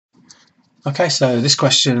Okay, so this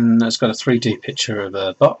question has got a 3D picture of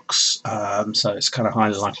a box, so it's kind of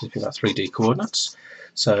highly likely to be about 3D coordinates.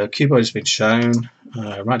 So cuboid has been shown,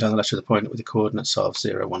 write down the letter of the point with the coordinates of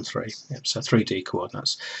 0, 1, 3. Yep, so 3D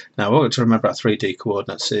coordinates. Now what we've got to remember about 3D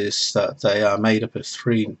coordinates is that they are made up of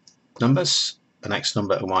three numbers, an X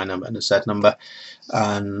number, a Y number and a Z number,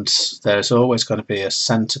 and there's always going to be a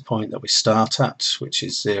centre point that we start at, which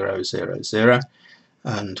is 0, 0, 0.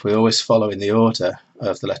 And we always follow in the order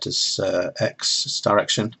of the letters X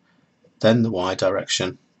direction, then the Y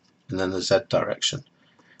direction, and then the Z direction.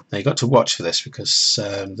 Now you've got to watch for this because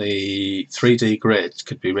the 3D grid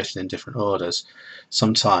could be written in different orders.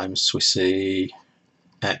 Sometimes we see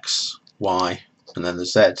X, Y, and then the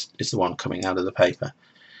Z is the one coming out of the paper.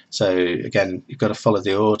 So again, you've got to follow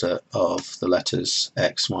the order of the letters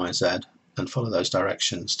X, Y, Z and follow those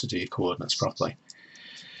directions to do your coordinates properly.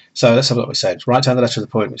 So let's have a look what we said. Write down the letter of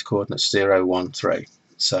the point with coordinates 0, 1, 3.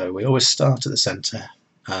 So we always start at the centre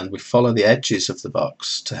and we follow the edges of the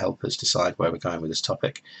box to help us decide where we're going with this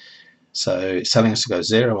topic. So it's telling us to go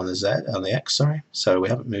 0 on the X, so we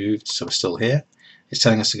haven't moved, so we're still here. It's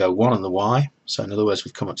telling us to go 1 on the Y, so in other words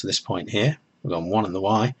we've come up to this point here. We've gone 1 on the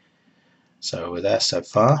Y, so we're there so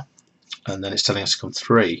far. And then it's telling us to come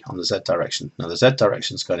 3 on the Z direction. Now the Z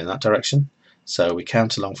direction is going in that direction. So we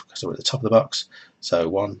count along because we're at the top of the box. So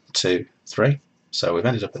 1, 2, 3. So we've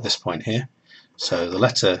ended up at this point here. So the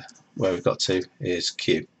letter where we've got to is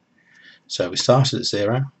Q. So we started at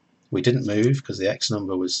 0. We didn't move because the X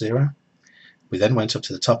number was 0. We then went up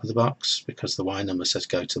to the top of the box because the Y number said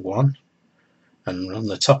go to 1. And on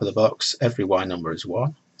the top of the box, every Y number is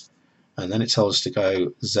 1. And then it told us to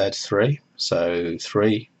go Z3. So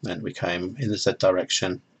 3 meant we came in the Z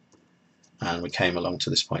direction. And we came along to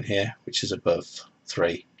this point here, which is above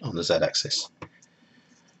 3 on the Z-axis.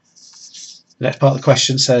 The next part of the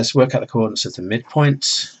question says, work out the coordinates of the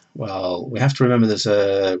midpoint. Well, we have to remember there's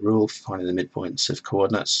a rule for finding the midpoints of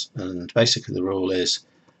coordinates, and basically the rule is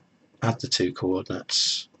add the two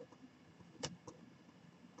coordinates,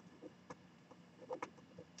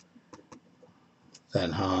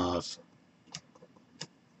 then halve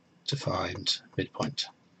to find midpoint.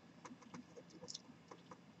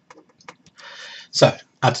 So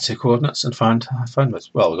add the two coordinates and find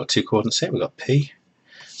well, we've got two coordinates here. We've got P.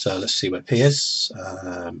 So let's see where P is.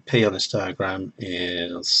 P on this diagram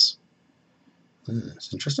is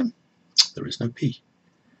it's interesting. There is no P.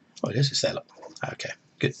 Oh, it is. It's there. Look. Okay,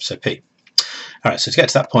 good. So P. All right. So to get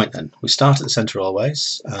to that point, then we start at the centre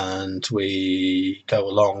always, and we go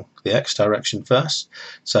along the X direction first.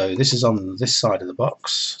 So this is on this side of the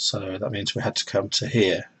box. So that means we had to come to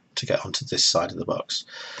here to get onto this side of the box.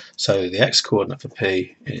 So the X coordinate for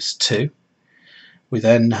P is 2. We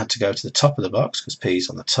then had to go to the top of the box because P is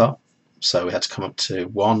on the top, so we had to come up to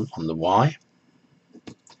 1 on the Y.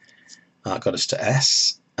 That got us to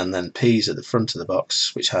S, and then P is at the front of the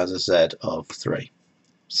box, which has a Z of 3.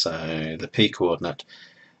 So the P coordinate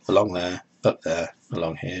along there, up there,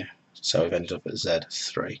 along here, so we've ended up at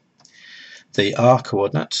Z3. The R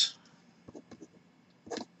coordinate,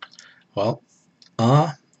 well,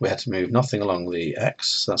 R, we had to move nothing along the X,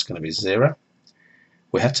 so that's going to be 0.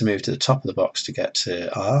 We had to move to the top of the box to get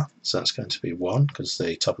to R, so that's going to be 1 because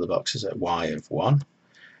the top of the box is at Y of 1.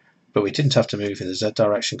 But we didn't have to move in the Z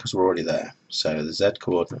direction because we're already there, so the Z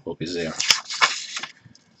coordinate will be 0.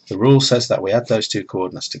 The rule says that we add those two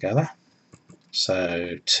coordinates together,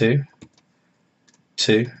 so 2,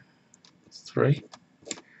 2, 3.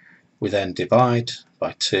 We then divide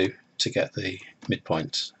by 2 to get the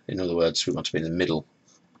midpoint. In other words, we want to be in the middle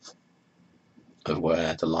of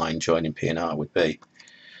where the line joining P and R would be.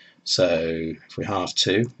 So if we halve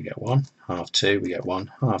 2, we get 1, halve 2, we get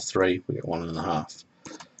 1, halve 3, we get 1.5.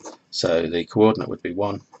 So the coordinate would be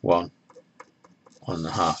 1, 1,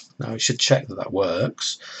 1.5. Now we should check that that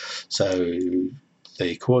works. So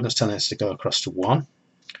the coordinate's telling us to go across to 1,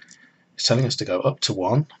 it's telling us to go up to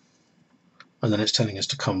 1, and then it's telling us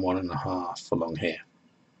to come 1.5 along here.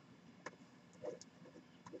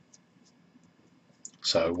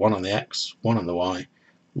 So 1 on the X, 1 on the Y,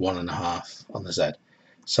 1.5 on the Z.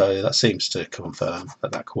 So that seems to confirm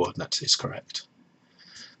that that coordinate is correct.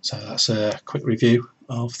 So that's a quick review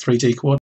of 3D coordinates.